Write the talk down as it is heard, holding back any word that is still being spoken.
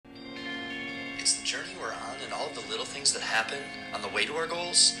It's the journey we're on and all of the little things that happen on the way to our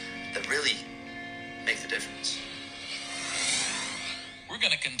goals that really make the difference. We're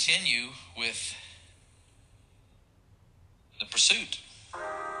going to continue with the pursuit.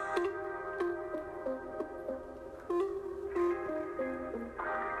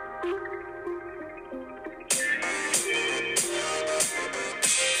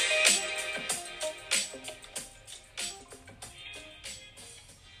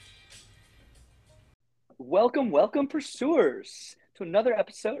 Welcome, pursuers, to another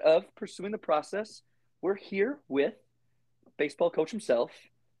episode of Pursuing the Process. We're here with baseball coach himself,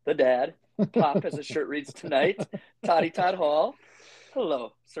 the dad, Pop, as his shirt reads tonight, Todd Hall.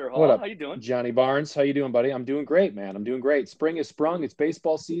 Hello, Sir Hall. What up, How you doing? Johnny Barnes? How you doing, buddy? I'm doing great, man. I'm doing great. Spring has sprung. It's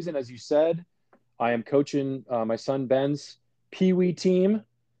baseball season, as you said. I am coaching my son Ben's Pee Wee team,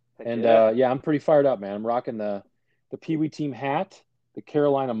 and I'm pretty fired up, man. I'm rocking the Pee Wee team hat, the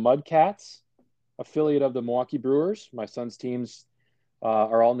Carolina Mudcats, affiliate of the Milwaukee Brewers. My son's teams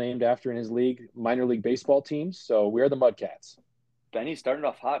are all named after in his league, minor league baseball teams. So we are the Mudcats. Benny started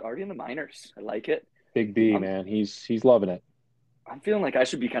off hot, already in the minors. I like it. Big B, man. He's loving it. I'm feeling like I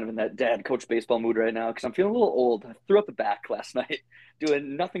should be kind of in that dad coach baseball mood right now because I'm feeling a little old. I threw up the back last night,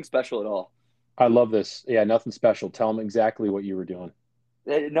 doing nothing special at all. I love this. Yeah, nothing special. Tell them exactly what you were doing.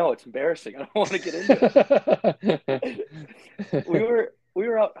 No, it's embarrassing. I don't want to get into it. We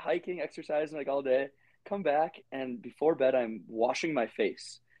were out hiking, exercising like all day. Come back, and before bed, I'm washing my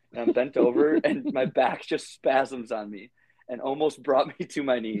face. And I'm bent over, and my back just spasms on me and almost brought me to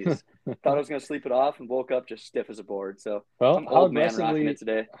my knees. Thought I was going to sleep it off and woke up just stiff as a board. So I'm old man rocking it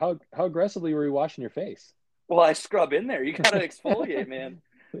today. How aggressively were you washing your face? Well, I scrub in there. You got to exfoliate, man.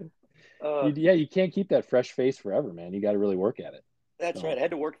 You can't keep that fresh face forever, man. You got to really work at it. That's right. I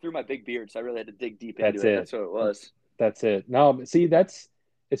had to work through my big beard, so I really had to dig deep into it. That's what it was. That's it. No, see,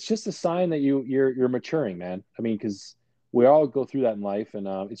 it's just a sign that you're maturing, man. I mean, because we all go through that in life, and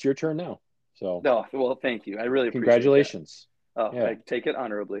it's your turn now. So no, well, thank you. I really appreciate congratulations. That. I take it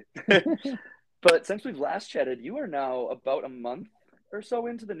honorably. But since we've last chatted, you are now about a month or so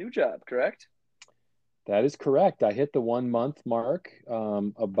into the new job, correct? That is correct. I hit the 1 month mark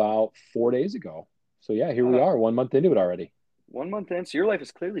about 4 days ago. So yeah, here we are, 1 month into it already. 1 month in, so your life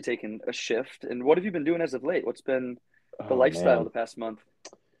has clearly taken a shift. And what have you been doing as of late? What's been the lifestyle the past month?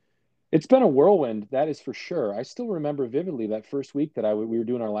 It's been a whirlwind, that is for sure. I still remember vividly that first week that we were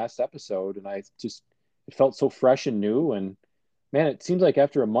doing our last episode, and it felt so fresh and new. And man, it seems like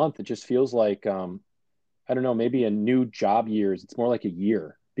after a month, it just feels like I don't know, maybe a new job years. It's more like a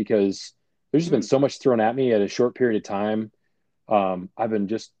year because there's just been so much thrown at me at a short period of time. I've been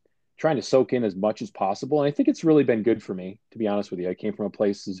just trying to soak in as much as possible. And I think it's really been good for me, to be honest with you. I came from a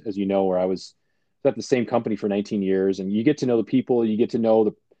place, as you know, where I was at the same company for 19 years, and you get to know the people, you get to know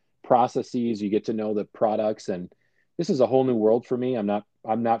the processes, you get to know the products. And this is a whole new world for me. I'm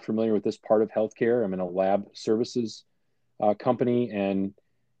not familiar with this part of healthcare. I'm in a lab services company. And,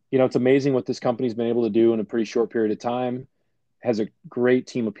 it's amazing what this company's been able to do in a pretty short period of time. Has a great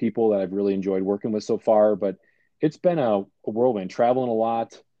team of people that I've really enjoyed working with so far, but it's been a whirlwind, traveling a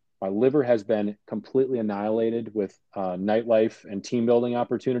lot. My liver has been completely annihilated with nightlife and team building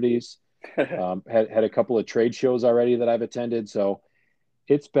opportunities. Had a couple of trade shows already that I've attended. So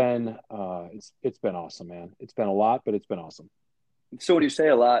it's been awesome, man. It's been a lot, but it's been awesome. So when you say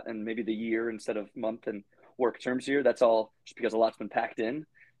a lot and maybe the year instead of month and work terms here, that's all just because a lot's been packed in.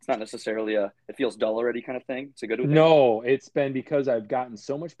 It's not necessarily it feels dull already kind of thing. It's a good thing. No, it's been because I've gotten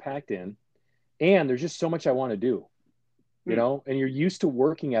so much packed in, and there's just so much I want to do. And you're used to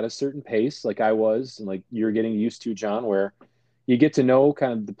working at a certain pace like I was, and like you're getting used to, John, where you get to know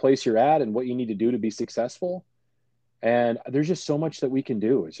kind of the place you're at and what you need to do to be successful. And there's just so much that we can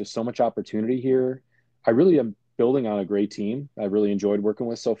do. It's just so much opportunity here. I really am building on a great team I really enjoyed working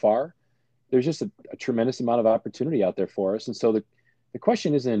with so far. There's just a tremendous amount of opportunity out there for us. And so the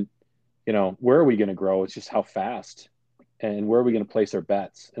question isn't, where are we going to grow? It's just how fast and where are we going to place our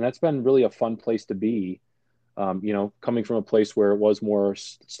bets? And that's been really a fun place to be. Coming from a place where it was more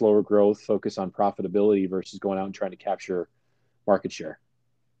slower growth, focus on profitability versus going out and trying to capture market share.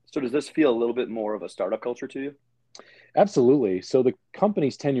 So does this feel a little bit more of a startup culture to you? Absolutely. So the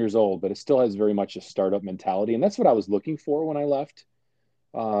company's 10 years old, but it still has very much a startup mentality. And that's what I was looking for when I left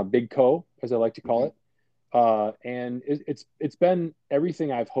Big Co, as I like to call it. And it's been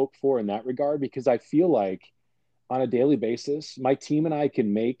everything I've hoped for in that regard, because I feel like on a daily basis, my team and I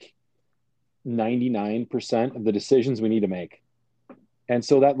can make 99% of the decisions we need to make. And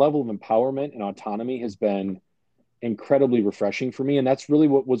so that level of empowerment and autonomy has been incredibly refreshing for me. And that's really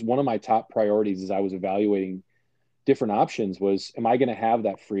what was one of my top priorities as I was evaluating different options was, am I going to have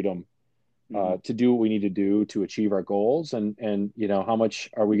that freedom to do what we need to do to achieve our goals, and how much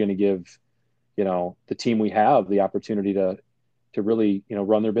are we going to give the team we have the opportunity to really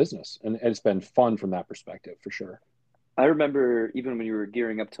run their business, and it's been fun from that perspective for sure. I remember even when you were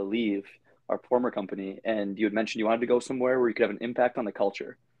gearing up to leave our former company, and you had mentioned you wanted to go somewhere where you could have an impact on the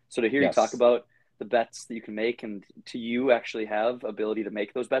culture. So to hear you talk Yes. about the bets that you can make, and to you actually have ability to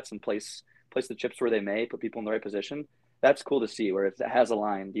make those bets and place the chips where they may, put people in the right position, that's cool to see where it has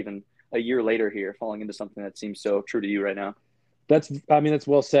aligned even a year later here, falling into something that seems so true to you right now. That's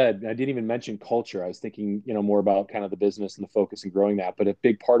well said. I didn't even mention culture. I was thinking, more about kind of the business and the focus and growing that. But a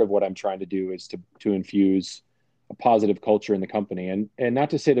big part of what I'm trying to do is to infuse a positive culture in the company. And not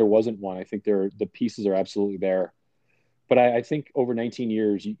to say there wasn't one. I think the pieces are absolutely there. But I think over 19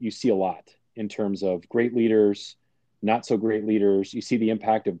 years, you see a lot in terms of great leaders, not so great leaders. You see the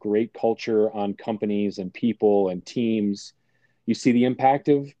impact of great culture on companies and people and teams. You see the impact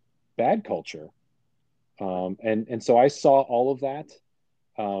of bad culture. And so I saw all of that.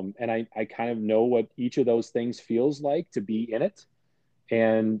 And I kind of know what each of those things feels like to be in it.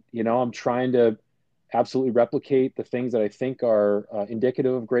 And, I'm trying to absolutely replicate the things that I think are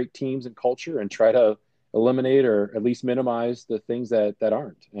indicative of great teams and culture, and try to eliminate or at least minimize the things that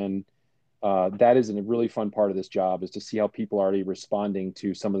aren't. And that is a really fun part of this job, is to see how people are already responding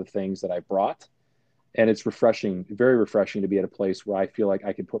to some of the things that I brought. And it's refreshing, very refreshing, to be at a place where I feel like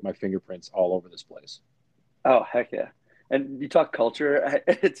I can put my fingerprints all over this place. Oh, heck yeah. And you talk culture,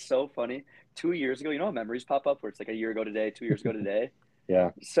 it's so funny. 2 years ago, how memories pop up where it's like a year ago today, 2 years ago today.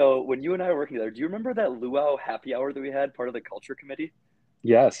 Yeah. So when you and I were working together, do you remember that luau happy hour that we had, part of the culture committee?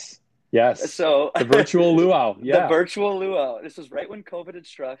 Yes. Yes. So The virtual luau. the Yeah. virtual luau. This was right when COVID had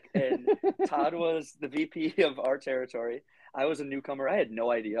struck, and Todd was the VP of our territory. I was a newcomer. I had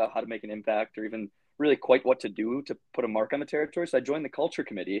no idea how to make an impact or even really quite what to do to put a mark on the territory. So I joined the culture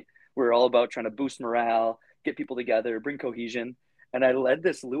committee. We were all about trying to boost morale, get people together, bring cohesion. And I led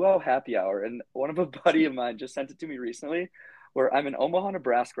this luau happy hour. And one of a buddy of mine just sent it to me recently, where I'm in Omaha,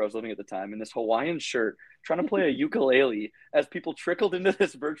 Nebraska, where I was living at the time, in this Hawaiian shirt, trying to play a ukulele as people trickled into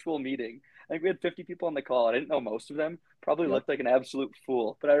this virtual meeting. I think we had 50 people on the call. I didn't know most of them. Probably Yep. looked like an absolute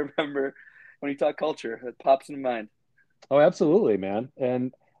fool. But I remember when you talk culture, it pops in mind. Oh, absolutely, man.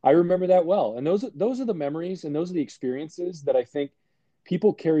 And I remember that well. And those are the memories, and those are the experiences that I think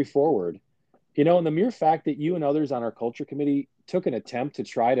people carry forward. And the mere fact that you and others on our culture committee took an attempt to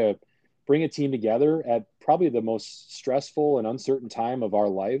try to bring a team together at probably the most stressful and uncertain time of our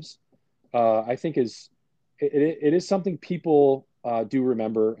lives, I think it is something people do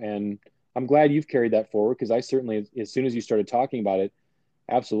remember. And I'm glad you've carried that forward, because I certainly, as soon as you started talking about it,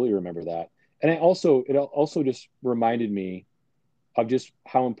 absolutely remember that. And it also just reminded me of just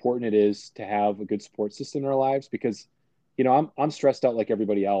how important it is to have a good support system in our lives, because I'm stressed out like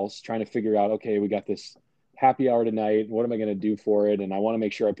everybody else, trying to figure out, okay, we got this happy hour tonight, what am I going to do for it, and I want to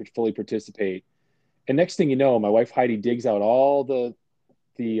make sure I fully participate. And next thing you know, my wife Heidi digs out all the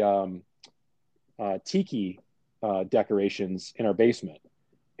tiki decorations in our basement,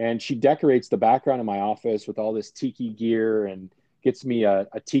 and she decorates the background of my office with all this tiki gear, and gets me a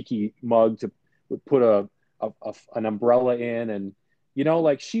tiki mug to put an umbrella in. And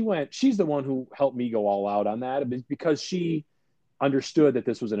like she's the one who helped me go all out on that, because she understood that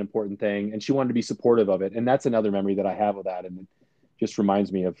this was an important thing, and she wanted to be supportive of it. And that's another memory that I have of that, and it just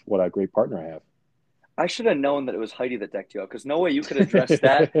reminds me of what a great partner I have. I should have known that it was Heidi that decked you out, because no way you could address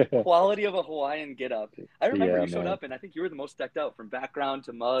that quality of a Hawaiian get up. I remember Yeah, you showed man. up, and I think you were the most decked out, from background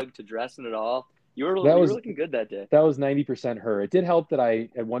to mug to dress and it all. You were That you were was looking good that day. that was 90% her. It did help that I,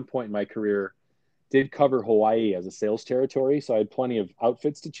 at one point in my career, did cover Hawaii as a sales territory, so I had plenty of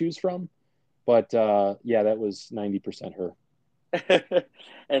outfits to choose from. But yeah, that was 90% her.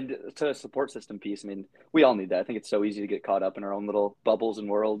 And to a support system piece, I mean, we all need that. I think it's so easy to get caught up in our own little bubbles and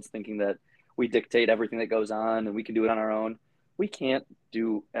worlds, thinking that we dictate everything that goes on and we can do it on our own. We can't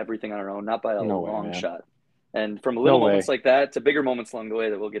do everything on our own, not by a No way, long man. shot. And from No little moments way. like that to bigger moments along the way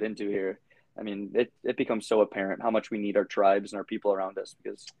that we'll get into here, I mean, it becomes so apparent how much we need our tribes and our people around us,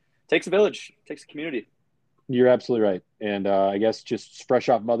 because it takes a village, it takes a community. You're absolutely right. And I guess just fresh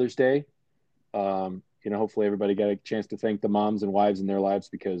off Mother's Day, hopefully everybody got a chance to thank the moms and wives in their lives,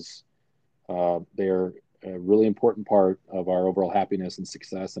 because they are a really important part of our overall happiness and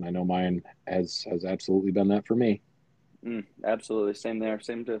success. And I know mine has absolutely been that for me. Absolutely. Same there.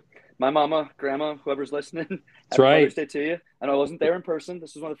 Same to my mama, grandma, whoever's listening. That's Happy Mother's right. Day to you. I know I wasn't there in person.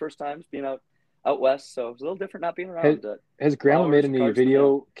 This was one of the first times being out west, so it was a little different not being Has, around. has Grandma made Flowers and any cards in the mail.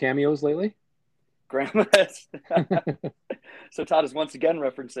 video cameos lately? Grandma. So Todd is once again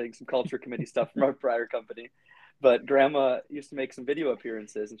referencing some culture committee stuff from our prior company. but Grandma used to make some video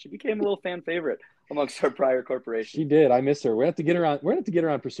appearances, and she became a little fan favorite amongst our prior corporation. She did. I miss her. We have to get her on. We're gonna have to get her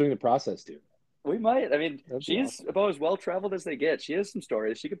on Pursuing the Process too. We might. I mean, That'd be she's awesome. about as well traveled as they get. She has some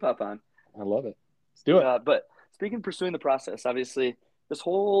stories. She could pop on. I love it. Let's do it. But speaking of Pursuing the Process, obviously, this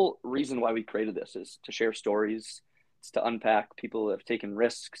whole reason why we created this is to share stories. It's to unpack people that have taken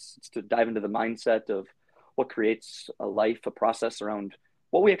risks. It's to dive into the mindset of what creates a life, a process around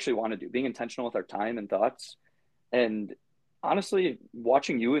what we actually want to do, being intentional with our time and thoughts. And honestly,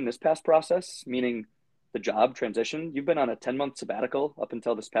 watching you in this past process, meaning the job transition, you've been on a 10-month sabbatical up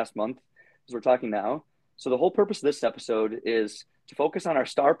until this past month, as we're talking now. So the whole purpose of this episode is to focus on our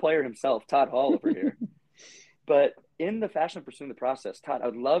star player himself, Todd Hall over here. But in the fashion of Pursuing the Process, Todd, I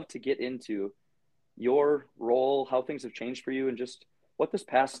would love to get into your role, how things have changed for you, and just what this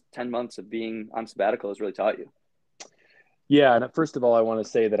past 10 months of being on sabbatical has really taught you. Yeah, and first of all, I want to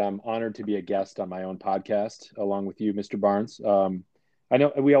say that I'm honored to be a guest on my own podcast along with you, Mr. Barnes. I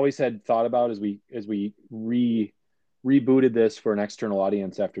know we always had thought about as we rebooted this for an external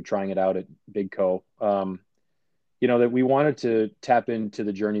audience after trying it out at Big Co. That we wanted to tap into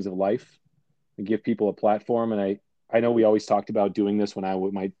the journeys of life and give people a platform. And I know we always talked about doing this when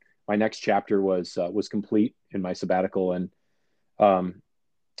my next chapter was complete in my sabbatical, and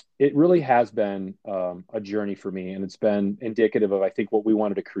it really has been a journey for me, and it's been indicative of, I think, what we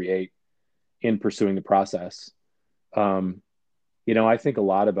wanted to create in Pursuing the Process. I think a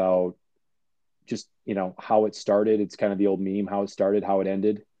lot about just, how it started. It's kind of the old meme, how it started, how it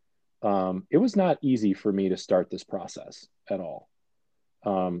ended. It was not easy for me to start this process at all.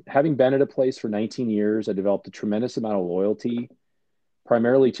 Having been at a place for 19 years, I developed a tremendous amount of loyalty,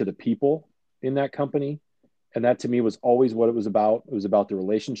 primarily to the people in that company. And that to me was always what it was about. It was about the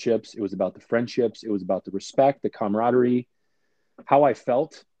relationships. It was about the friendships. It was about the respect, the camaraderie, how I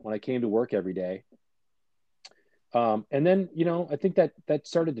felt when I came to work every day. And then, I think that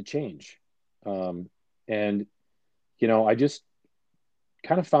started to change. I just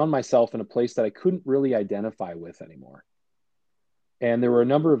kind of found myself in a place that I couldn't really identify with anymore. And there were a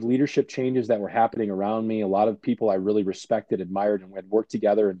number of leadership changes that were happening around me. A lot of people I really respected, admired, and had worked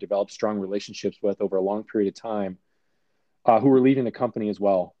together and developed strong relationships with over a long period of time, who were leaving the company as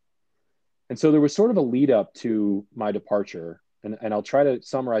well. And so there was sort of a lead up to my departure. And I'll try to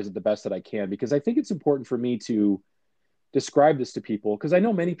summarize it the best that I can, because I think it's important for me to describe this to people, because I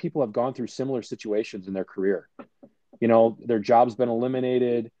know many people have gone through similar situations in their career. Their job's been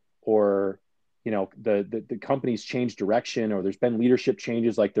eliminated, or the company's changed direction, or there's been leadership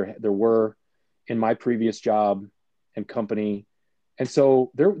changes like there were in my previous job and company. And so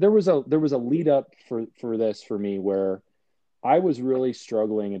there was a lead up for this for me, where I was really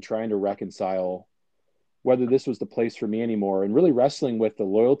struggling and trying to reconcile whether this was the place for me anymore, and really wrestling with the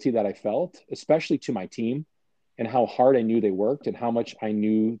loyalty that I felt, especially to my team, and how hard I knew they worked and how much I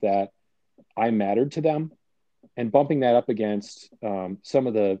knew that I mattered to them, and bumping that up against some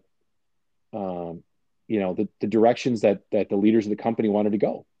of the directions that the leaders of the company wanted to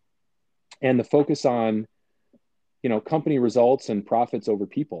go, and the focus on, company results and profits over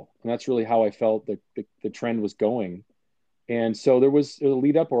people. And that's really how I felt the trend was going. And so there was a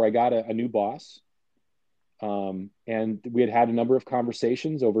lead up where I got a new boss. And we had a number of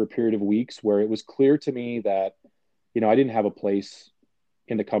conversations over a period of weeks where it was clear to me that, I didn't have a place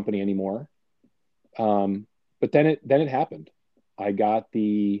in the company anymore. But then it happened. I got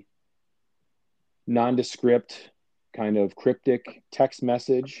the nondescript, kind of cryptic text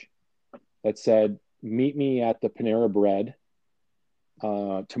message that said, "Meet me at the Panera Bread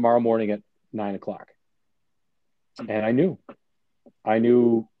tomorrow morning at 9:00. And I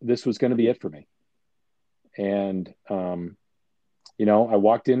knew this was going to be it for me. And, I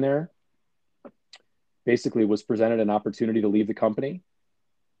walked in there, basically was presented an opportunity to leave the company,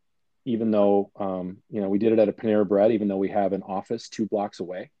 even though, we did it at a Panera Bread, even though we have an office 2 blocks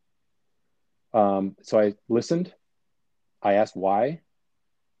away. So I listened. I asked why.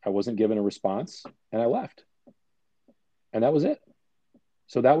 I wasn't given a response, and I left. And that was it.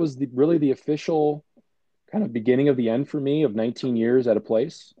 So that was really the official kind of beginning of the end for me of 19 years at a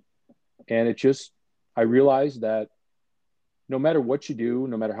place. And I realized that no matter what you do,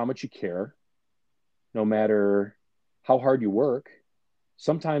 no matter how much you care, no matter how hard you work,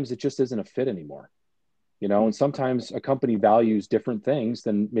 sometimes it just isn't a fit anymore. And sometimes a company values different things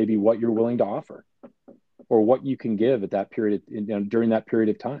than maybe what you're willing to offer or what you can give at that period, during that period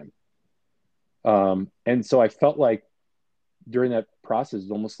of time. And so I felt like during that process,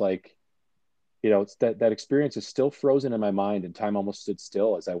 it's almost like, it's that experience is still frozen in my mind, and time almost stood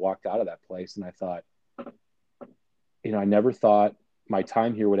still as I walked out of that place. And I thought, I never thought my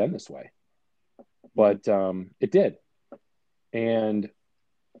time here would end this way. but it did. And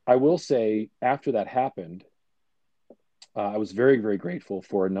I will say, after that happened, I was very, very grateful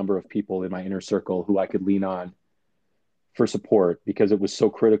for a number of people in my inner circle who I could lean on for support, because it was so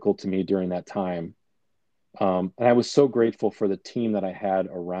critical to me during that time. And I was so grateful for the team that I had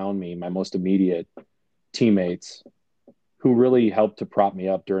around me, my most immediate teammates, who really helped to prop me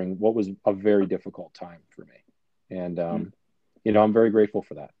up during what was a very difficult time for me. And, I'm very grateful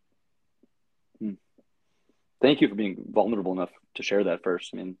for that. Thank you for being vulnerable enough to share that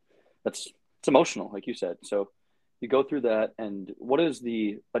first. I mean, it's emotional, like you said. So you go through that, and what is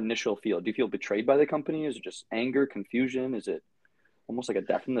the initial feel? Do you feel betrayed by the company? Is it just anger, confusion? Is it almost like a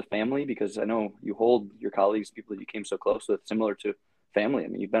death in the family? Because I know you hold your colleagues, people that you came so close with, similar to family. I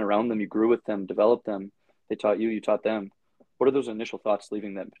mean, you've been around them, you grew with them, developed them. They taught you, you taught them. What are those initial thoughts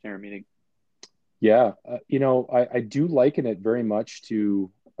leaving that parent meeting? Yeah. I do liken it very much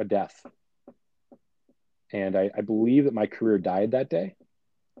to a death. And I believe that my career died that day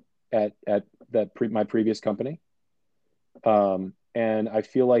at my previous company. And I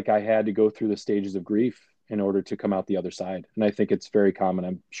feel like I had to go through the stages of grief in order to come out the other side. And I think it's very common,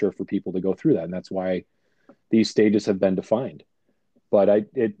 I'm sure, for people to go through that. And that's why these stages have been defined. But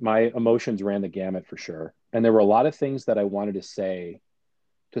my emotions ran the gamut for sure. And there were a lot of things that I wanted to say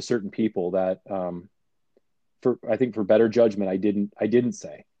to certain people that, I think for better judgment, I didn't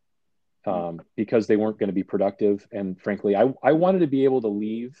say, because they weren't going to be productive. And frankly, I wanted to be able to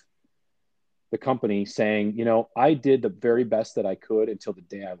leave the company saying, I did the very best that I could until the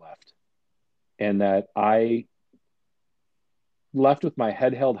day I left. And that I left with my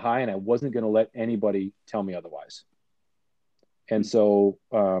head held high, and I wasn't going to let anybody tell me otherwise. And so,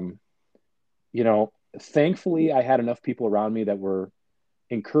 thankfully I had enough people around me that were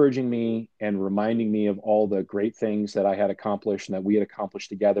encouraging me and reminding me of all the great things that I had accomplished and that we had accomplished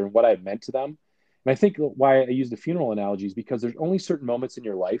together and what I had meant to them. And I think why I use the funeral analogy is because there's only certain moments in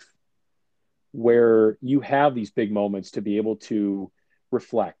your life where you have these big moments to be able to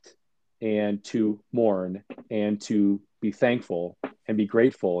reflect and to mourn and to be thankful and be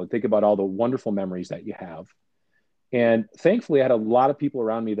grateful and think about all the wonderful memories that you have. And thankfully, I had a lot of people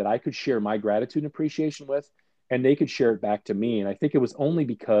around me that I could share my gratitude and appreciation with, and they could share it back to me. And I think it was only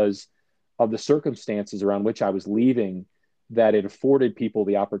because of the circumstances around which I was leaving that it afforded people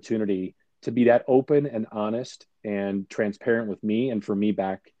the opportunity to be that open and honest and transparent with me, and for me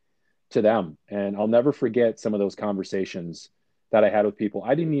back to them. And I'll never forget some of those conversations that I had with people.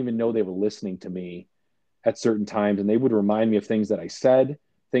 I didn't even know they were listening to me at certain times. And they would remind me of things that I said,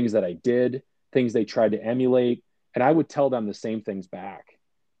 things that I did, things they tried to emulate. And I would tell them the same things back,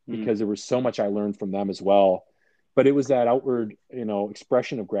 because there was so much I learned from them as well. But it was that outward,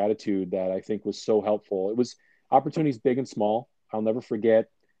 expression of gratitude that I think was so helpful. It was opportunities big and small. I'll never forget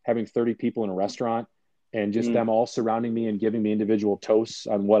having 30 people in a restaurant and just them all surrounding me and giving me individual toasts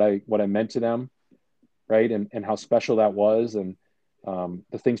on what I meant to them. Right. And how special that was. And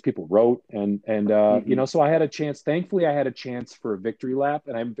the things people wrote and so I had a chance, thankfully I had a chance for a victory lap,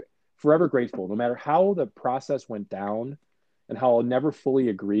 and I'm forever grateful. No matter how the process went down and how I'll never fully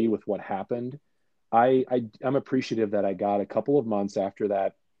agree with what happened, I'm appreciative that I got a couple of months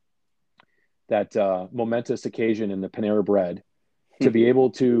after that momentous occasion in the Panera Bread to be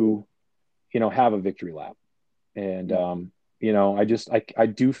able to, have a victory lap. And, I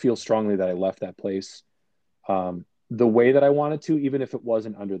do feel strongly that I left that place the way that I wanted to, even if it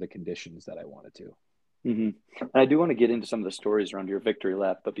wasn't under the conditions that I wanted to. And I do want to get into some of the stories around your victory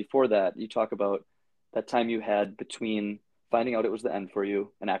lap. But before that, you talk about that time you had between finding out it was the end for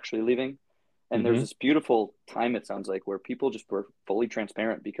you and actually leaving. And there's this beautiful time, it sounds like, where people just were fully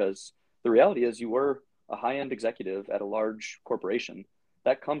transparent, because the reality is you were a high-end executive at a large corporation.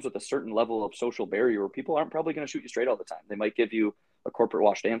 That comes with a certain level of social barrier where people aren't probably going to shoot you straight all the time. They might give you a corporate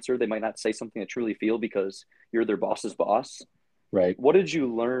washed answer. They might not say something they truly feel because you're their boss's boss. Right. What did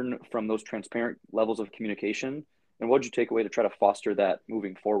you learn from those transparent levels of communication? And what did you take away to try to foster that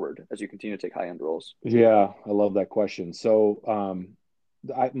moving forward as you continue to take high-end roles? Yeah, I love that question. So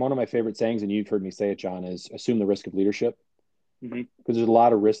one of my favorite sayings, and you've heard me say it, John, is assume the risk of leadership. Because there's a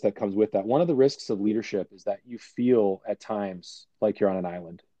lot of risk that comes with that. One of the risks of leadership is that you feel at times like you're on an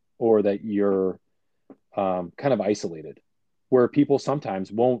island, or that you're kind of isolated, where people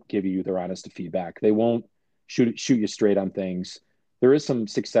sometimes won't give you their honest feedback. They won't shoot you straight on things. There is some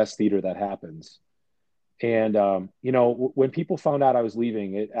success theater that happens. And, when people found out I was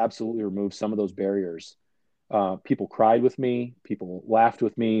leaving, it absolutely removed some of those barriers. People cried with me. People laughed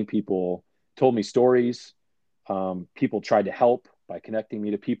with me. People told me stories. People tried to help by connecting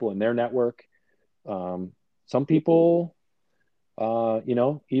me to people in their network. Some people,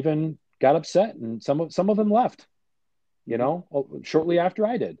 even got upset, and some of them left, shortly after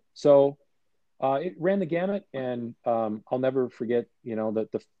I did. So it ran the gamut, and I'll never forget,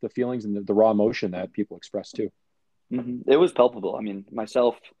 the feelings and the raw emotion that people expressed too. It was palpable. I mean,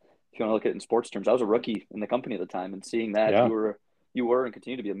 myself, if you want to look at it in sports terms, I was a rookie in the company at the time, and seeing that Yeah. you were and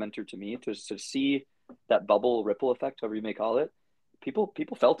continue to be a mentor to me, to see that bubble ripple effect, however you may call it, people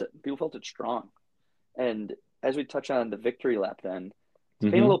felt it. People felt it strong. And as we touch on the victory lap, then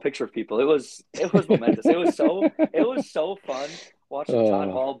paint a little picture of people. It was momentous. It was so fun watching Todd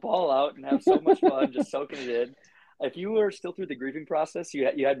Hall ball out and have so much fun just soaking it in. If you were still through the grieving process, you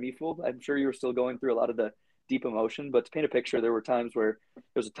had me fooled. I'm sure you were still going through a lot of the deep emotion. But to paint a picture, there were times where there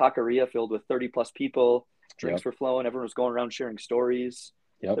was a taqueria filled with 30 plus people, drinks were flowing, everyone was going around sharing stories.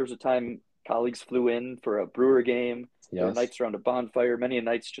 There was a time colleagues flew in for a Brewer game. There were nights around a bonfire, many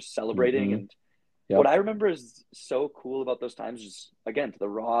nights just celebrating. And what I remember is so cool about those times is, again, to the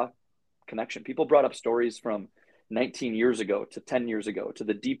raw connection. People brought up stories from 19 years ago to 10 years ago, to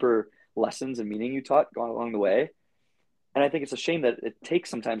the deeper lessons and meaning you taught going along the way. And I think it's a shame that it takes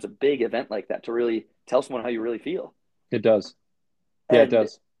sometimes a big event like that to really tell someone how you really feel. It does. Yeah, and it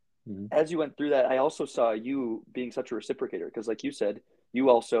does. As you went through that, I also saw you being such a reciprocator, because like you said, you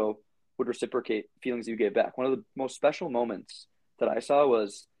also would reciprocate feelings you gave back. One of the most special moments that I saw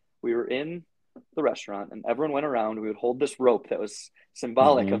was we were in the restaurant and everyone went around. We would hold this rope that was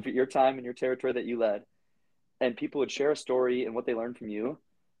symbolic of your time and your territory that you led. And people would share a story and what they learned from you.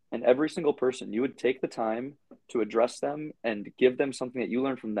 And every single person, you would take the time to address them and give them something that you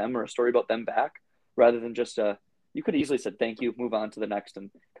learned from them or a story about them back, rather than just you could easily said thank you, move on to the next,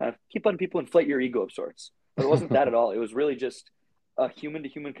 and kind of keep letting people inflate your ego of sorts. But it wasn't that at all. It was really just a human to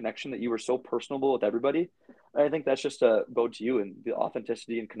human connection that you were so personable with everybody. And I think that's just a bode to you and the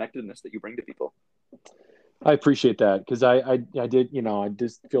authenticity and connectedness that you bring to people. I appreciate that, because I did, I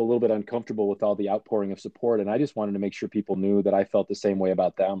just feel a little bit uncomfortable with all the outpouring of support. And I just wanted to make sure people knew that I felt the same way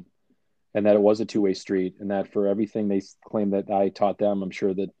about them, and that it was a two-way street, and that for everything they claim that I taught them, I'm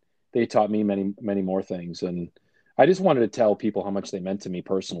sure that they taught me many, many more things. And I just wanted to tell people how much they meant to me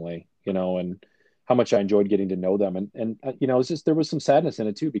personally, and how much I enjoyed getting to know them. And it's just, there was some sadness in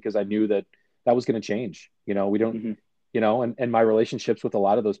it too, because I knew that was going to change. We don't, and my relationships with a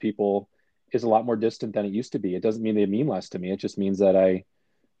lot of those people is a lot more distant than it used to be. It doesn't mean they mean less to me. It just means that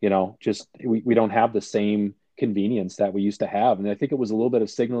we don't have the same convenience that we used to have. And I think it was a little bit of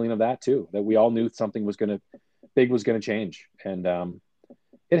signaling of that too, that we all knew something was going to change. And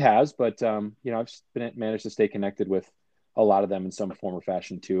it has, but I've managed to stay connected with a lot of them in some form or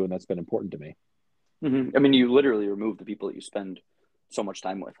fashion too. And that's been important to me. I mean, you literally remove the people that you spend so much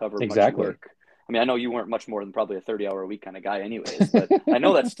time with, however much you work. I mean, I know you weren't much more than probably a 30-hour a week kind of guy anyways, but I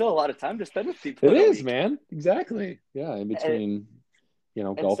know that's still a lot of time to spend with people. It is, man. Exactly. Yeah. In between,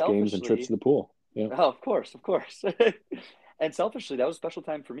 golf games and trips to the pool. Yeah. Oh, of course. And selfishly, that was a special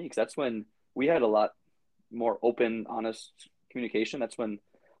time for me, because that's when we had a lot more open, honest communication. That's when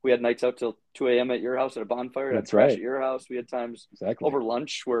we had nights out till 2 a.m. at your house at a bonfire. That's right. At your house. We had times over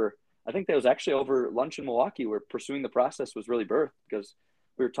lunch where I think that was actually over lunch in Milwaukee where pursuing the process was really birthed, because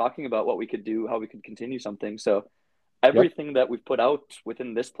we were talking about what we could do, how we could continue something. So everything that we've put out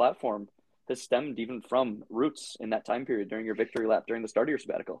within this platform has stemmed even from roots in that time period during your victory lap, during the start of your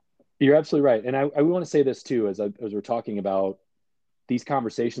sabbatical. You're absolutely right. And I want to say this too, as we're talking about these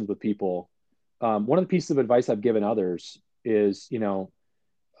conversations with people. One of the pieces of advice I've given others is,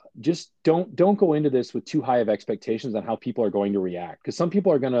 just don't go into this with too high of expectations on how people are going to react. Because some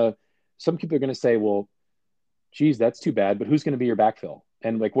people are going to say, well, geez, that's too bad, but who's going to be your backfill?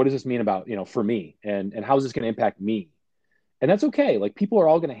 And like, what does this mean about, for me, and how is this going to impact me? And that's okay. Like, people are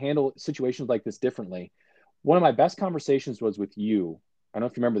all going to handle situations like this differently. One of my best conversations was with you. I don't know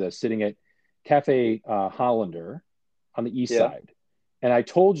if you remember this, sitting at Cafe Hollander on the east side. And I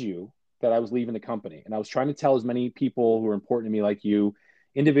told you that I was leaving the company, and I was trying to tell as many people who are important to me, like you,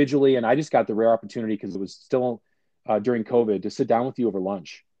 individually. And I just got the rare opportunity, because it was still during COVID, to sit down with you over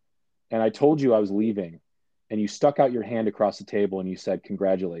lunch. And I told you I was leaving, and you stuck out your hand across the table and you said,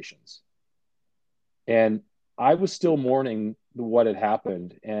 congratulations. And I was still mourning what had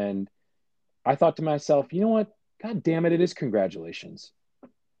happened. And I thought to myself, you know what? God damn it, it is congratulations.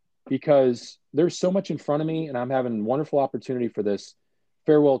 Because there's so much in front of me, and I'm having a wonderful opportunity for this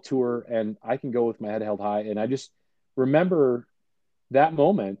farewell tour, and I can go with my head held high. And I just remember that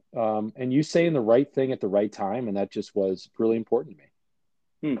moment, and you saying the right thing at the right time. And that just was really important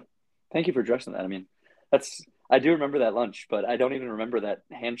to me. Thank you for addressing that. I mean, I do remember that lunch, but I don't even remember that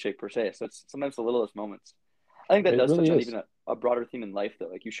handshake per se. So it's sometimes the littlest moments. I think that does touch on even a broader theme in life, that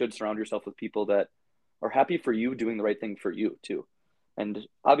like, you should surround yourself with people that are happy for you doing the right thing for you too. And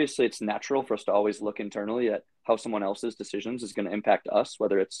obviously, it's natural for us to always look internally at how someone else's decisions is going to impact us,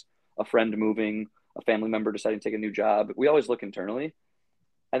 whether it's a friend moving, a family member deciding to take a new job. We always look internally.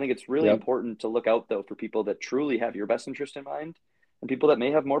 I think it's really Yep. important to look out, though, for people that truly have your best interest in mind and people that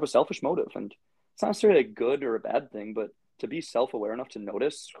may have more of a selfish motive. And it's not necessarily a good or a bad thing, but to be self aware enough to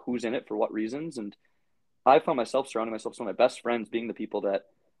notice who's in it for what reasons. And I found myself surrounding myself with some of my best friends being the people that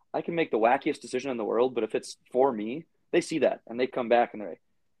I can make the wackiest decision in the world, but if it's for me, they see that and they come back and they're like,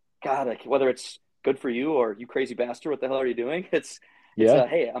 God, like whether it's good for you or you crazy bastard, what the hell are you doing? It's Yeah. a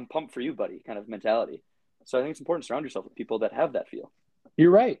hey, I'm pumped for you, buddy, kind of mentality. So I think it's important to surround yourself with people that have that feel.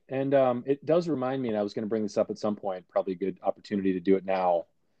 You're right. And it does remind me, and I was going to bring this up at some point, probably a good opportunity to do it now.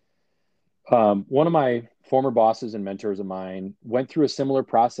 One of my former bosses and mentors of mine went through a similar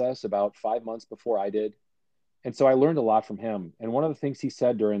process about 5 months before I did. And so I learned a lot from him. And one of the things he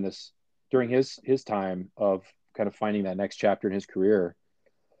said during his time of kind of finding that next chapter in his career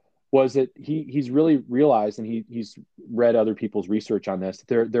was that he's really realized, and he's read other people's research on this,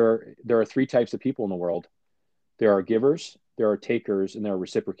 that there are three types of people in the world. There are givers, there are takers, and there are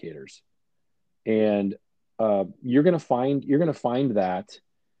reciprocators. And you're gonna find that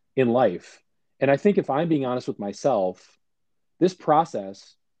in life. And I think if I'm being honest with myself, this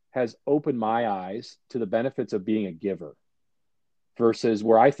process has opened my eyes to the benefits of being a giver versus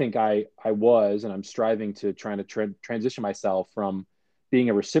where I think I was, and I'm striving to trying to transition myself from being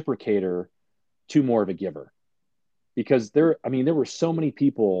a reciprocator to more of a giver. Because there were so many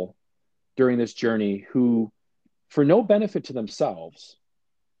people during this journey who, for no benefit to themselves,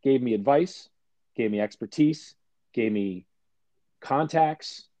 gave me advice, gave me expertise, gave me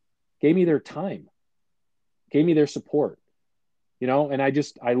contacts, gave me their time, gave me their support, and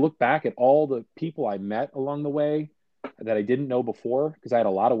I look back at all the people I met along the way that I didn't know before, because I had a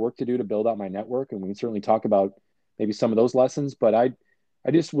lot of work to do to build out my network. And we can certainly talk about maybe some of those lessons, but I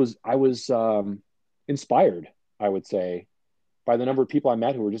was inspired, I would say, by the number of people I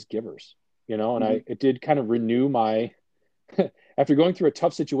met who were just givers, and Mm-hmm. it did kind of renew my, after going through a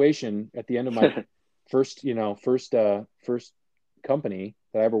tough situation at the end of my first company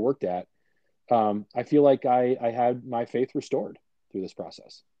that I ever worked at. I feel like I had my faith restored through this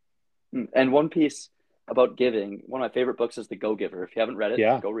process. And one piece about giving, one of my favorite books is The Go Giver. If you haven't read it,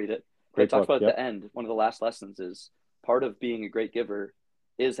 Yeah, go read it. But it great talks book. about at Yep. the end, one of the last lessons is part of being a great giver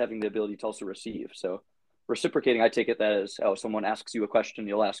is having the ability to also receive. So reciprocating, I take it that as, oh, someone asks you a question,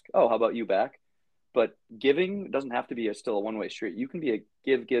 you'll ask, oh, how about you back? But giving doesn't have to be still a one-way street. You can be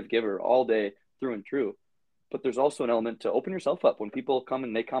a giver all day through and through. But there's also an element to open yourself up when people come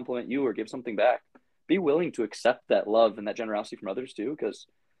and they compliment you or give something back. Be willing to accept that love and that generosity from others too, because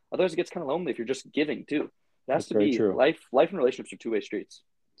otherwise it gets kind of lonely if you're just giving too. It has That's to very be true. life and relationships are two-way streets.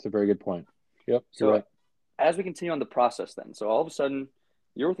 It's a very good point. Yep, you're So right. as we continue on the process then, so all of a sudden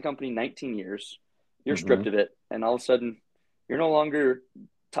you're with the company 19 years, you're Hmm. stripped of it, and all of a sudden you're no longer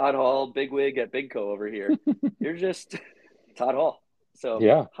Todd Hall, bigwig at Bigco over here. You're just Todd Hall. So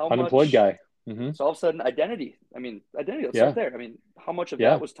Yeah, how unemployed much guy. Hmm. so all of a sudden identity. Identity, let's start Yeah, there. How much of that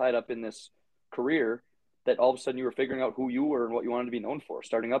yeah, was tied up in this career that all of a sudden you were figuring out who you were and what you wanted to be known for,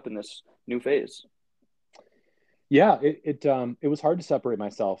 starting up in this new phase? yeah. It was hard to separate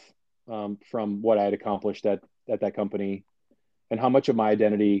myself from what I had accomplished at that company, and how much of my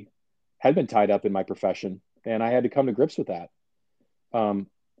identity had been tied up in my profession, and I had to come to grips with that. Um,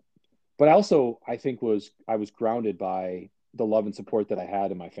 but I think I was grounded by the love and support that I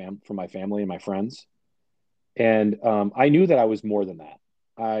had in from my family and my friends. And I knew that I was more than that.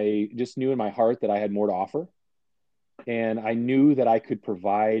 I just knew in my heart that I had more to offer, and I knew that I could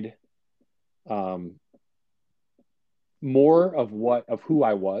provide um, more of who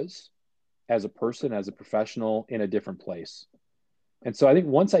I was as a person, as a professional, in a different place. And so I think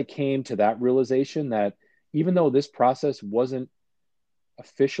once I came to that realization that even though this process wasn't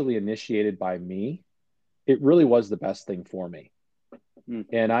officially initiated by me, it really was the best thing for me. Mm.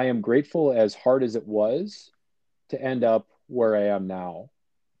 And I am grateful, as hard as it was, to end up where I am now,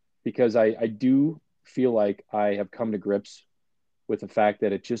 because I do feel like I have come to grips with the fact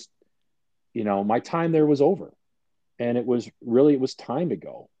that my time there was over, and it was time to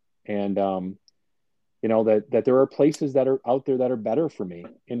go. And, that there are places that are out there that are better for me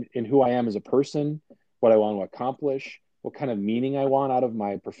in who I am as a person, what I want to accomplish, what kind of meaning I want out of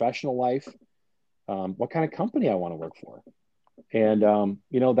my professional life, what kind of company I want to work for. And,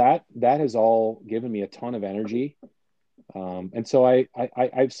 that has all given me a ton of energy. And so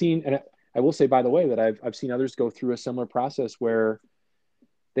I've seen, and I will say, by the way, that I've seen others go through a similar process where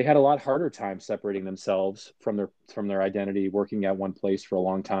they had a lot harder time separating themselves from their identity, working at one place for a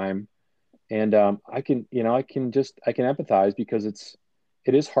long time. And I can empathize, because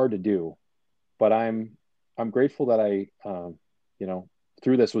it is hard to do, but I'm grateful that I, you know,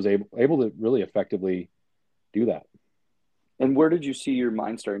 through this was able to really effectively do that. And where did you see your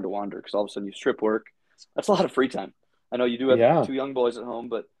mind starting to wander? Because all of a sudden you strip work. That's a lot of free time. I know you do have Yeah. two young boys at home,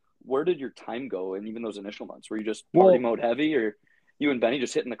 but where did your time go? And even those initial months, were you just party Well, mode heavy, or you and Benny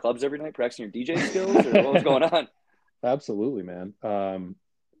just hitting the clubs every night, practicing your DJ skills, or what was going on? absolutely, man.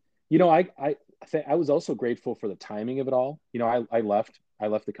 You know, I was also grateful for the timing of it all. You know, I left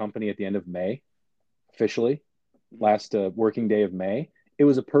the company at the end of May, officially, last working day of May. It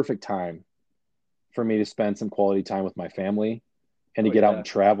was a perfect time for me to spend some quality time with my family and to Oh get out yeah. and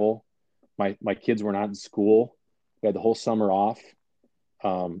travel. My kids were not in school. We had the whole summer off.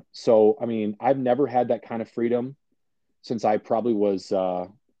 So I mean, I've never had that kind of freedom since I probably was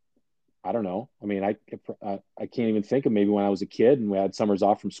I don't know. I mean, I can't even think of maybe when I was a kid and we had summers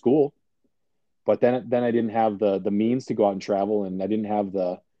off from school. But then I didn't have the means to go out and travel, and I didn't have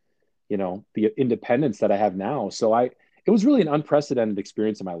the independence that I have now. So it was really an unprecedented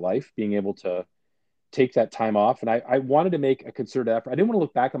experience in my life being able to take that time off. And I wanted to make a concerted effort. I didn't want to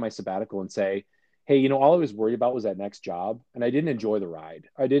look back on my sabbatical and say, hey, all I was worried about was that next job. And I didn't enjoy the ride.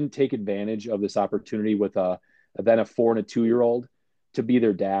 I didn't take advantage of this opportunity with then a 4 and a 2 year old to be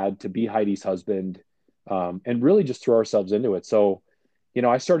their dad, to be Heidi's husband, and really just throw ourselves into it. So,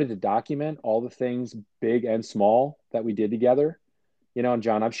 I started to document all the things big and small that we did together. And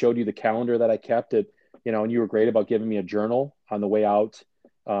John, I've showed you the calendar that I kept and you were great about giving me a journal on the way out.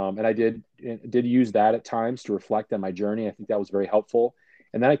 And I did use that at times to reflect on my journey. I think that was very helpful.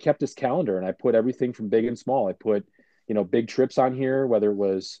 And then I kept this calendar and I put everything from big and small. I put, big trips on here, whether it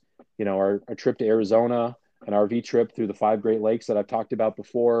was, our trip to Arizona, an RV trip through the 5 Great Lakes that I've talked about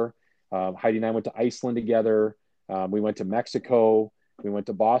before. Heidi and I went to Iceland together. We went to Mexico. We went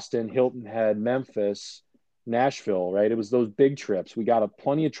to Boston, Hilton Head, Memphis, Nashville, right? It was those big trips. We got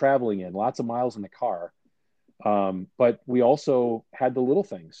plenty of traveling in, lots of miles in the car. But we also had the little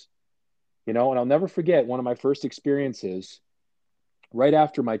things, and I'll never forget one of my first experiences right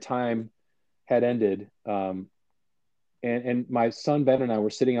after my time had ended. And my son, Ben, and I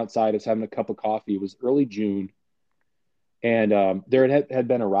were sitting outside, us having a cup of coffee. It was early June. And there had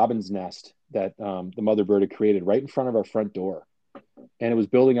been a robin's nest that the mother bird had created right in front of our front door. And it was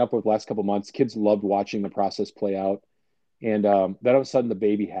building up over the last couple of months. Kids loved watching the process play out. And then all of a sudden the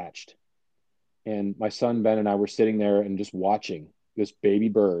baby hatched. And my son, Ben, and I were sitting there and just watching this baby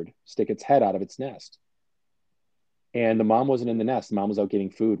bird stick its head out of its nest. And the mom wasn't in the nest. The mom was out getting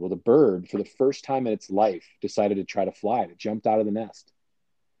food. Well, the bird, for the first time in its life, decided to try to fly. It jumped out of the nest.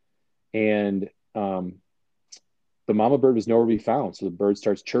 And the mama bird was nowhere to be found. So the bird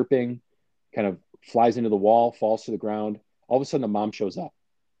starts chirping, kind of flies into the wall, falls to the ground. All of a sudden, the mom shows up.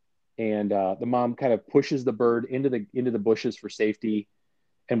 And the mom kind of pushes the bird into the bushes for safety.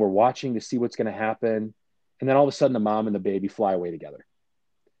 And we're watching to see what's going to happen. And then all of a sudden, the mom and the baby fly away together.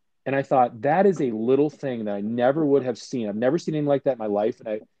 And I thought, that is a little thing that I never would have seen. I've never seen anything like that in my life. And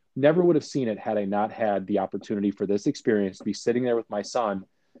I never would have seen it had I not had the opportunity for this experience to be sitting there with my son,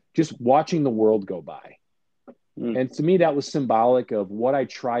 just watching the world go by. And to me, that was symbolic of what I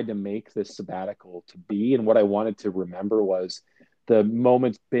tried to make this sabbatical to be. And what I wanted to remember was the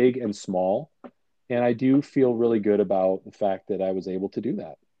moments big and small. And I do feel really good about the fact that I was able to do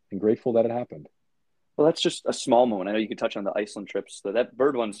that and grateful that it happened. Well, that's just a small moment. I know you could touch on the Iceland trips. That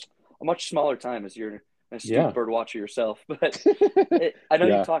bird one's a much smaller time, as you're an astute bird watcher yourself. But I know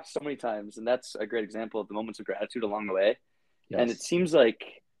you've talked so many times, and that's a great example of the moments of gratitude along the way. Yes. And it seems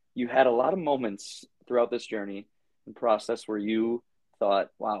like you had a lot of moments throughout this journey and process where you thought,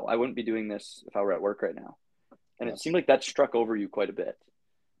 wow, I wouldn't be doing this if I were at work right now. And it seemed like that struck over you quite a bit.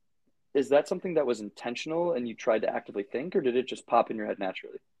 Is that something that was intentional and you tried to actively think, or did it just pop in your head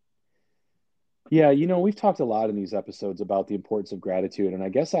naturally? Yeah, we've talked a lot in these episodes about the importance of gratitude. And I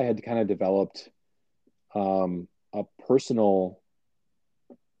guess I had kind of developed a personal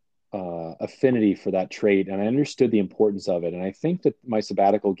affinity for that trait. And I understood the importance of it. And I think that my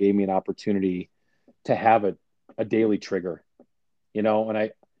sabbatical gave me an opportunity to have a daily trigger, and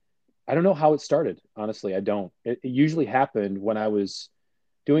I don't know how it started. Honestly, I don't. It usually happened when I was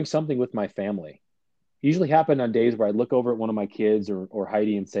doing something with my family. It usually happened on days where I'd look over at one of my kids or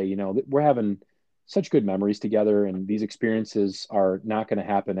Heidi and say, we're having such good memories together, and these experiences are not going to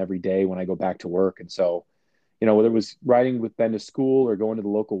happen every day when I go back to work. And so, whether it was riding with Ben to school or going to the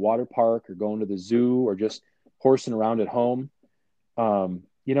local water park or going to the zoo or just horsing around at home,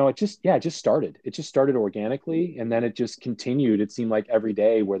 it just started. It just started organically, and then it just continued. It seemed like every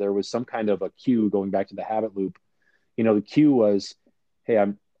day where there was some kind of a cue, going back to the habit loop. The cue was, hey,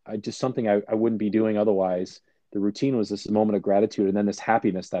 I just something I wouldn't be doing otherwise The routine was this moment of gratitude, and then this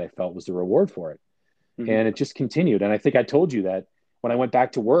happiness that I felt was the reward for it. Mm-hmm. And it just continued. And I think I told you that when I went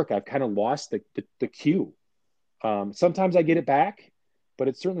back to work, I've kind of lost the cue. Sometimes I get it back, but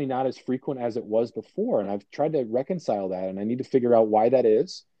it's certainly not as frequent as it was before. And I've tried to reconcile that, and I need to figure out why that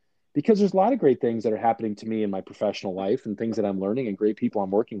is, because there's a lot of great things that are happening to me in my professional life and things that I'm learning and great people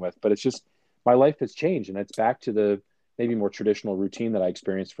I'm working with. But it's just my life has changed, and it's back to the maybe more traditional routine that I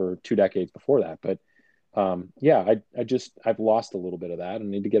experienced for 2 decades before that. But I've lost a little bit of that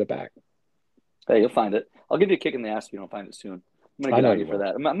and need to get it back. Hey, you'll find it. I'll give you a kick in the ass if you don't find it soon. I'm gonna get on you for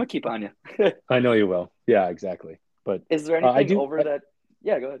that. I'm gonna keep on you. I know you will. Yeah, exactly. But is there anything that?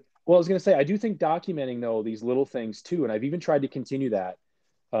 Yeah, go ahead. Well, I was going to say, I do think documenting though these little things too, and I've even tried to continue that.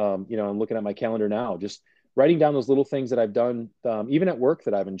 I'm looking at my calendar now, just writing down those little things that I've done, even at work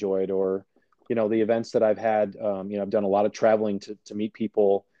that I've enjoyed, or the events that I've had. I've done a lot of traveling to meet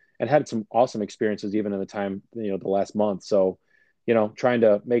people and had some awesome experiences even in the time, the last month. So, trying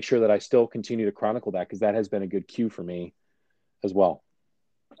to make sure that I still continue to chronicle that, because that has been a good cue for me as well.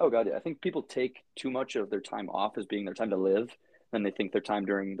 Oh God, yeah. I think people take too much of their time off as being their time to live, and they think their time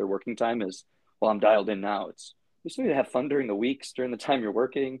during their working time is, well, I'm dialed in now. You still need to have fun during the weeks, during the time you're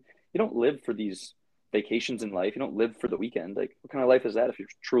working. You don't live for these vacations in life. You don't live for the weekend. Like, what kind of life is that if you're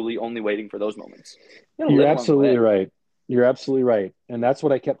truly only waiting for those moments? You're absolutely right. You're absolutely right. And that's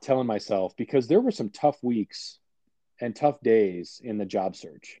what I kept telling myself, because there were some tough weeks and tough days in the job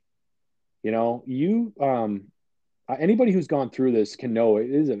search. Anybody who's gone through this can know it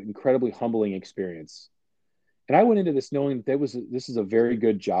is an incredibly humbling experience. And I went into this knowing that this is a very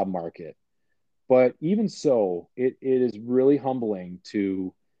good job market. But even so, it is really humbling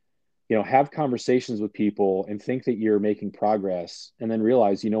to, have conversations with people and think that you're making progress, and then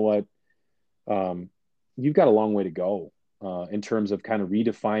realize, you've got a long way to go in terms of kind of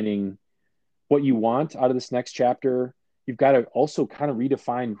redefining what you want out of this next chapter. You've got to also kind of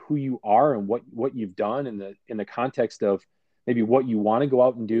redefine who you are and what you've done in the context of maybe what you want to go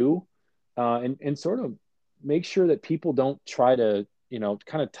out and do, and sort of make sure that people don't try to,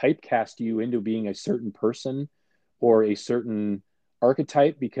 kind of typecast you into being a certain person or a certain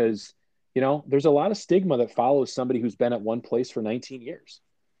archetype, because, there's a lot of stigma that follows somebody who's been at one place for 19 years.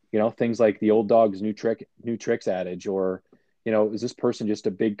 Things like the old dog's new tricks adage, or, is this person just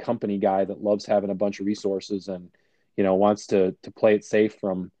a big company guy that loves having a bunch of resources and, wants to play it safe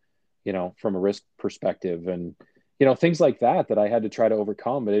from a risk perspective, and, things like that I had to try to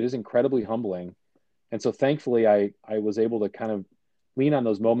overcome. But it is incredibly humbling. And so thankfully I was able to kind of lean on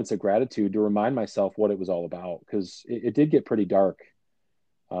those moments of gratitude to remind myself what it was all about, because it did get pretty dark,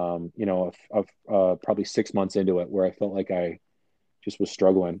 probably 6 months into it, where I felt like I just was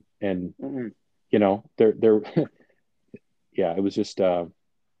struggling. And, there, yeah, it was just, it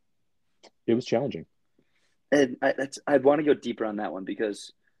was challenging. And I'd want to go deeper on that one,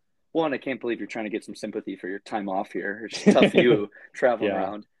 because one, I can't believe you're trying to get some sympathy for your time off here. It's tough for you traveling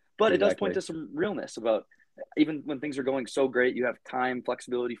around, but exactly. It does point to some realness about, even when things are going so great, you have time,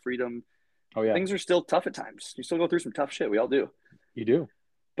 flexibility, freedom. Oh yeah. Things are still tough at times. You still go through some tough shit. We all do. You do.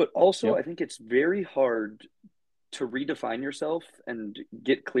 But also, I think it's very hard to redefine yourself and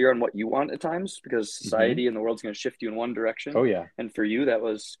get clear on what you want at times, because society and the world's going to shift you in one direction. Oh yeah. And for you, that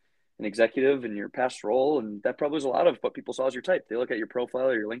was an executive in your past role, and that probably was a lot of what people saw as your type. They look at your profile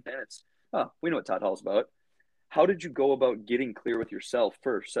or your LinkedIn, it's, we know what Todd Hall's about. How did you go about getting clear with yourself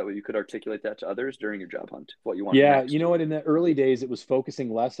first, so you could articulate that to others during your job hunt, what you want? Yeah, next? You know what? In the early days, it was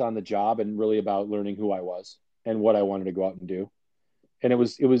focusing less on the job and really about learning who I was and what I wanted to go out and do. And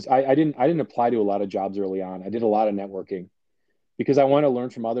I didn't apply to a lot of jobs early on. I did a lot of networking because I wanted to learn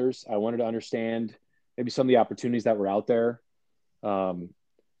from others. I wanted to understand maybe some of the opportunities that were out there.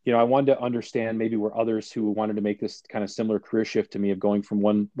 I wanted to understand maybe where others who wanted to make this kind of similar career shift to me, of going from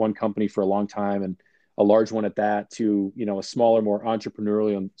one company for a long time, and a large one at that, to, a smaller, more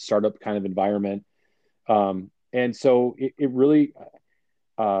entrepreneurial and startup kind of environment. And so it really,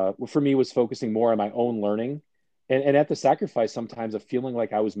 for me, was focusing more on my own learning, and at the sacrifice sometimes of feeling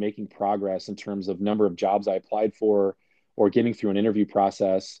like I was making progress in terms of number of jobs I applied for or getting through an interview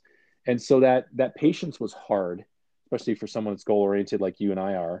process. And so that patience was hard, especially for someone that's goal oriented like you and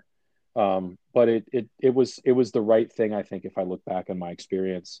I are. But it was the right thing, I think, if I look back on my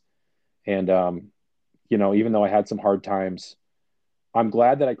experience. And, even though I had some hard times, I'm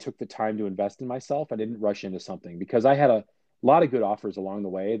glad that I took the time to invest in myself. I didn't rush into something, because I had a lot of good offers along the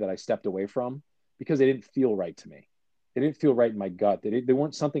way that I stepped away from because they didn't feel right to me. They didn't feel right in my gut. They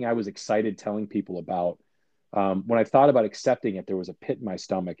weren't something I was excited telling people about. When I thought about accepting it, there was a pit in my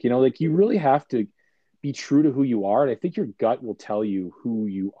stomach. You really have to be true to who you are. And I think your gut will tell you who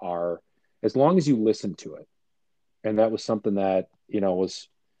you are as long as you listen to it. And that was something that, was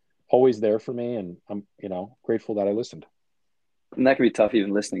always there for me. And I'm, grateful that I listened. And that can be tough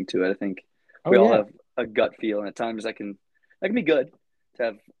even listening to it. I think Oh we all yeah. have a gut feel, and at times that can be good to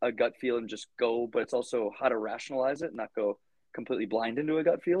have a gut feel and just go, but it's also how to rationalize it, not go completely blind into a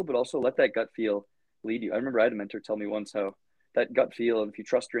gut feel, but also let that gut feel lead you. I remember I had a mentor tell me once how that gut feel, and if you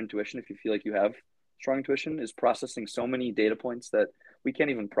trust your intuition, if you feel like you have strong intuition, is processing so many data points that we can't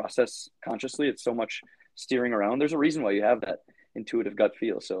even process consciously. It's so much steering around. There's a reason why you have that intuitive gut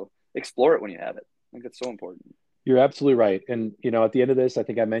feel. So explore it when you have it. I think it's so important. You're absolutely right. And, at the end of this, I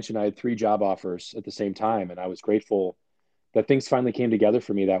think I mentioned I had 3 job offers at the same time, and I was grateful that things finally came together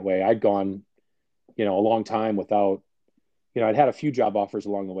for me that way. I'd gone, a long time without, I'd had a few job offers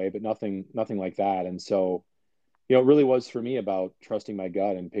along the way, but nothing like that. And so, it really was for me about trusting my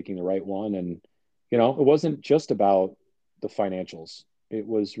gut and picking the right one. And, it wasn't just about the financials. It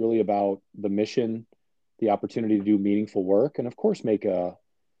was really about the mission, the opportunity to do meaningful work, and of course, make a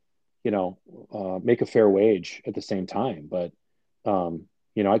fair wage at the same time. But,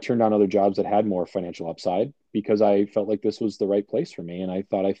 I turned down other jobs that had more financial upside because I felt like this was the right place for me. And I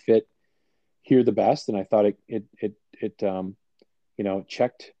thought I fit here the best. And I thought it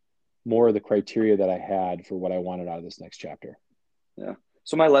checked more of the criteria that I had for what I wanted out of this next chapter. Yeah.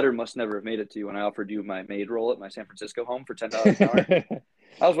 So my letter must never have made it to you when I offered you my maid role at my San Francisco home for $10 an hour.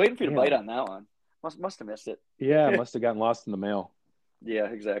 I was waiting for you to bite Damn. on that one. Must have missed it. Yeah, it must have gotten lost in the mail. Yeah,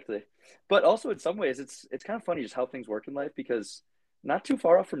 exactly. But also in some ways it's kind of funny just how things work in life, because not too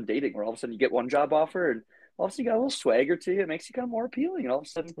far off from dating, where all of a sudden you get one job offer and all of a sudden you got a little swagger to you. It makes you kind of more appealing. And all of a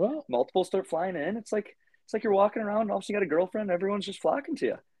sudden Well, multiples start flying in. It's like you're walking around and all of a sudden you got a girlfriend, and everyone's just flocking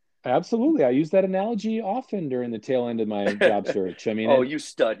to absolutely. I use that analogy often during the tail end of my job you. search. I mean, Oh, you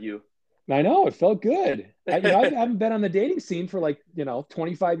stud, you. I know it felt good. I haven't been on the dating scene for like,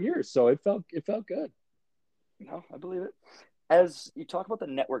 25 years. So it felt good. No, I believe it. As you talk about the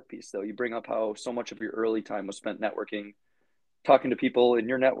network piece, though, you bring up how so much of your early time was spent networking, talking to people in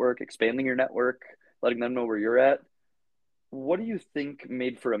your network, expanding your network, letting them know where you're at. What do you think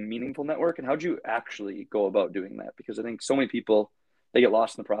made for a meaningful network, and how do you actually go about doing that? Because I think so many people, they get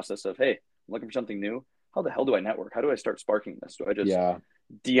lost in the process of, hey, I'm looking for something new. How the hell do I network? How do I start sparking this? Do I just Yeah.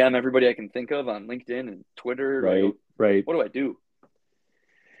 DM everybody I can think of on LinkedIn and Twitter? Do I Right. go, Right. what do I do?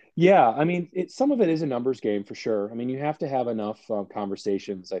 Yeah. I mean, some of it is a numbers game for sure. I mean, you have to have enough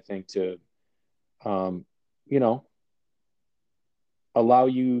conversations, I think, to, um, you know, allow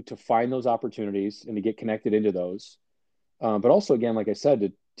you to find those opportunities and to get connected into those. But also, again, like I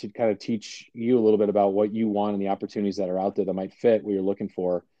said, to kind of teach you a little bit about what you want and the opportunities that are out there that might fit what you're looking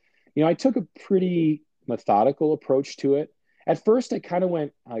for. I took a pretty methodical approach to it. At first, I kind of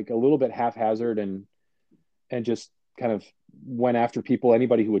went like a little bit haphazard and just kind of went after people,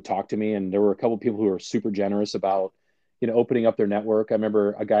 anybody who would talk to me. And there were a couple of people who were super generous about, opening up their network. I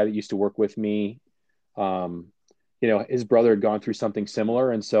remember a guy that used to work with me. Um, his brother had gone through something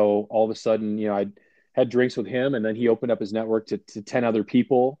similar. And so all of a sudden, I had drinks with him, and then he opened up his network to 10 other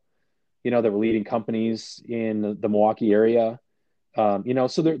people, that were leading companies in the Milwaukee area.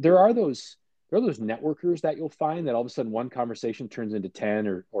 So there are those networkers that you'll find that all of a sudden one conversation turns into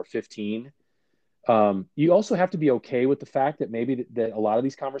 10 or 15. You also have to be okay with the fact that maybe that a lot of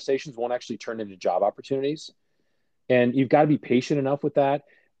these conversations won't actually turn into job opportunities. And you've got to be patient enough with that.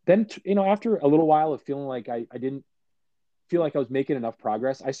 Then, after a little while of feeling like I didn't feel like I was making enough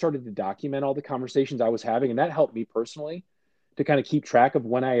progress, I started to document all the conversations I was having. And that helped me personally to kind of keep track of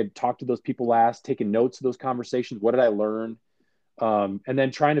when I had talked to those people last, taking notes of those conversations. What did I learn? And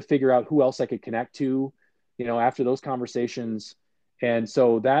then trying to figure out who else I could connect to, after those conversations. And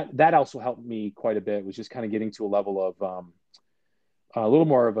so that also helped me quite a bit, was just kind of getting to a level of a little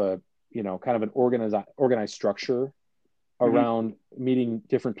more of a, kind of an organized structure Mm-hmm. around meeting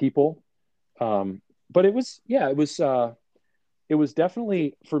different people. But it was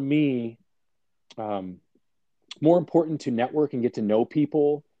definitely for me um, more important to network and get to know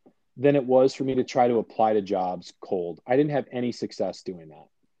people than it was for me to try to apply to jobs cold. I didn't have any success doing that.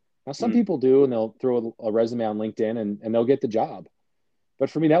 Now, some Mm. people do, and they'll throw a resume on LinkedIn and they'll get the job. But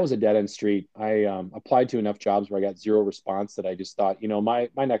for me, that was a dead end street. I applied to enough jobs where I got zero response that I just thought,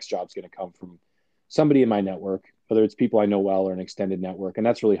 my next job's going to come from somebody in my network, whether it's people I know well or an extended network. And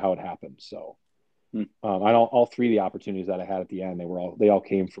that's really how it happened. So Mm. all 3 of the opportunities that I had at the end, they all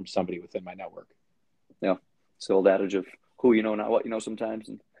came from somebody within my network. Yeah. It's the old adage of who you know, not what you know sometimes,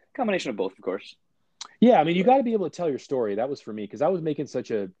 and combination of both, of course. Yeah, I mean, you But got to be able to tell your story. That was for me because I was making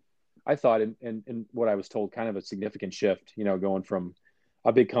I thought, in what I was told, kind of a significant shift. Going from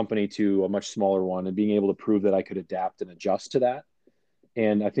a big company to a much smaller one, and being able to prove that I could adapt and adjust to that.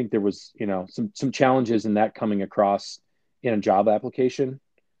 And I think there was, some challenges in that coming across in a job application,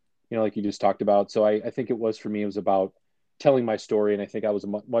 like you just talked about. So I think it was, for me, it was about telling my story. And I think I was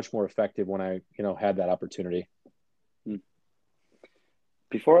much more effective when I, had that opportunity.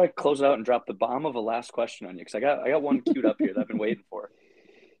 Before I close out and drop the bomb of a last question on you, because I got one queued up here that I've been waiting for.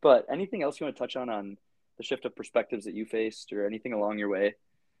 But anything else you want to touch on the shift of perspectives that you faced, or anything along your way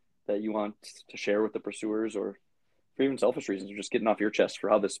that you want to share with the pursuers, or for even selfish reasons, or just getting off your chest for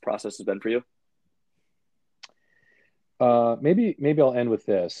how this process has been for you? Maybe I'll end with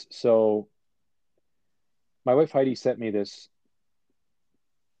this. So my wife Heidi sent me this.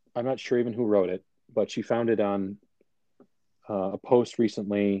 I'm not sure even who wrote it, but she found it on a post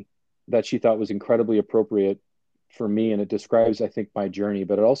recently that she thought was incredibly appropriate for me. And it describes, I think, my journey,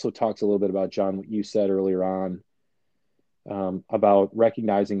 but it also talks a little bit about, John, what you said earlier on, about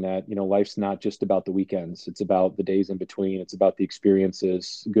recognizing that, life's not just about the weekends. It's about the days in between. It's about the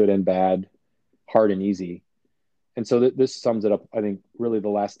experiences, good and bad, hard and easy. And so this sums it up, I think, really the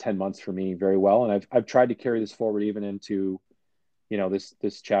last 10 months for me very well. And I've tried to carry this forward even into,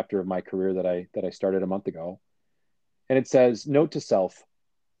 this chapter of my career that I started a month ago. And it says, note to self: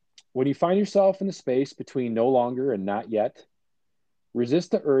 when you find yourself in the space between no longer and not yet,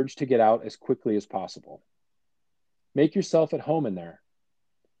 resist the urge to get out as quickly as possible. Make yourself at home in there.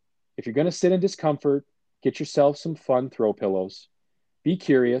 If you're going to sit in discomfort, get yourself some fun throw pillows. Be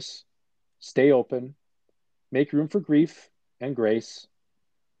curious, stay open, make room for grief and grace.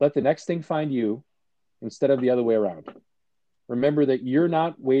 Let the next thing find you instead of the other way around. Remember that you're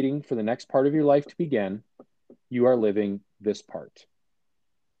not waiting for the next part of your life to begin. You are living this part.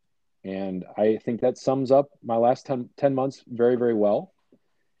 And I think that sums up my last 10 months very, very well.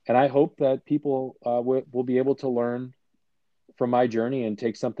 And I hope that people will be able to learn from my journey and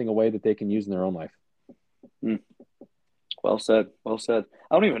take something away that they can use in their own life. Well said. Well said.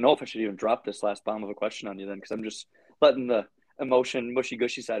 I don't even know if I should even drop this last bomb of a question on you then, because I'm just letting the emotion, mushy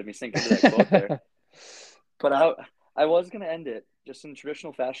gushy side of me sink into that quote there. But I was going to end it just in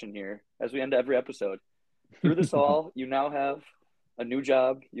traditional fashion here, as we end every episode. Through this all, you now have a new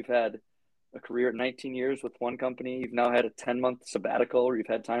job. You've had a career at 19 years with one company. You've now had a 10-month sabbatical where you've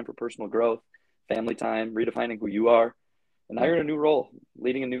had time for personal growth, family time, redefining who you are. And now you're in a new role,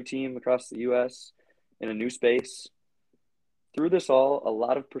 leading a new team across the U.S. in a new space. Through this all, a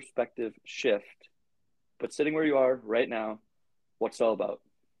lot of perspective shift. But sitting where you are right now, what's it all about?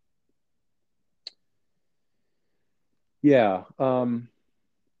 Yeah. For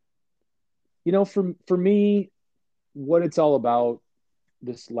me, what it's all about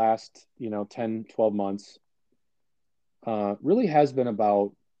this last, 10, 12 months, really has been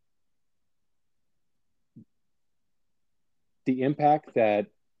about the impact that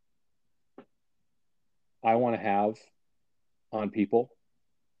I want to have on people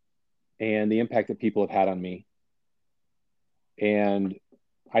and the impact that people have had on me. And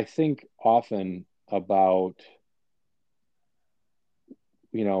I think often about,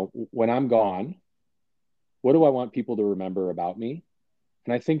 when I'm gone, what do I want people to remember about me?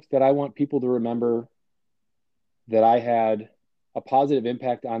 And I think that I want people to remember that I had a positive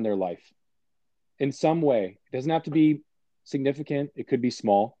impact on their life in some way. It doesn't have to be significant. It could be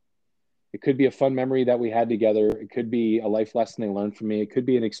small. It could be a fun memory that we had together. It could be a life lesson they learned from me. It could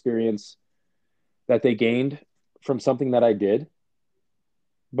be an experience that they gained from something that I did.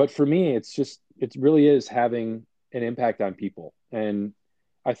 But for me, it really is having an impact on people. And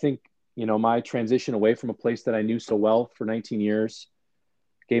I think, my transition away from a place that I knew so well for 19 years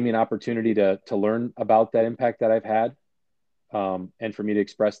gave me an opportunity to learn about that impact that I've had, and for me to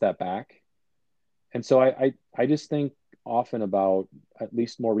express that back. And so I just think often about, at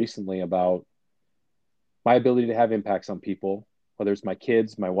least more recently, about my ability to have impacts on people, whether it's my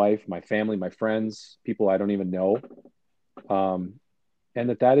kids, my wife, my family, my friends, people I don't even know. And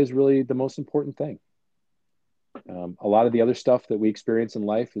that is really the most important thing. A lot of the other stuff that we experience in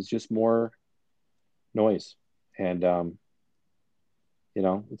life is just more noise. And,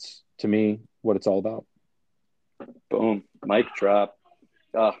 it's, to me, what it's all about. Boom. Mic drop.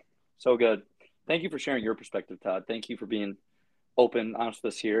 Oh, so good. Thank you for sharing your perspective, Todd. Thank you for being open, honest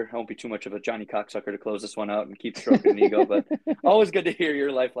with us here. I won't be too much of a Johnny Cocksucker to close this one out and keep stroking an ego, but always good to hear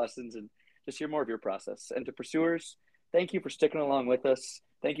your life lessons and just hear more of your process. And to pursuers, thank you for sticking along with us.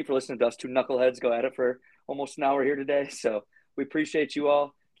 Thank you for listening to us two knuckleheads go at it for almost an hour here today. So we appreciate you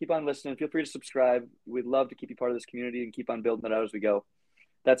all. Keep on listening. Feel free to subscribe. We'd love to keep you part of this community and keep on building it out as we go.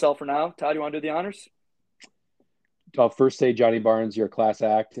 That's all for now. Todd, you want to do the honors? I'll first say, Johnny Barnes, you're a class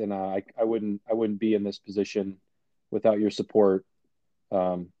act, and I wouldn't be in this position without your support.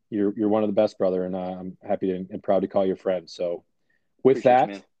 You're one of the best, brother, and I'm happy and proud to call you a friend. So With Appreciate you, that,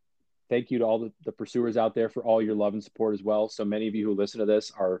 man. thank you to all the pursuers out there for all your love and support as well. So many of you who listen to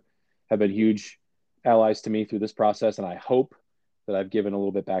this have been huge allies to me through this process, and I hope that I've given a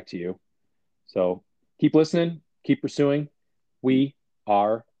little bit back to you. So keep listening, keep pursuing. We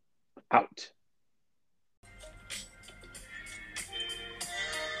are out.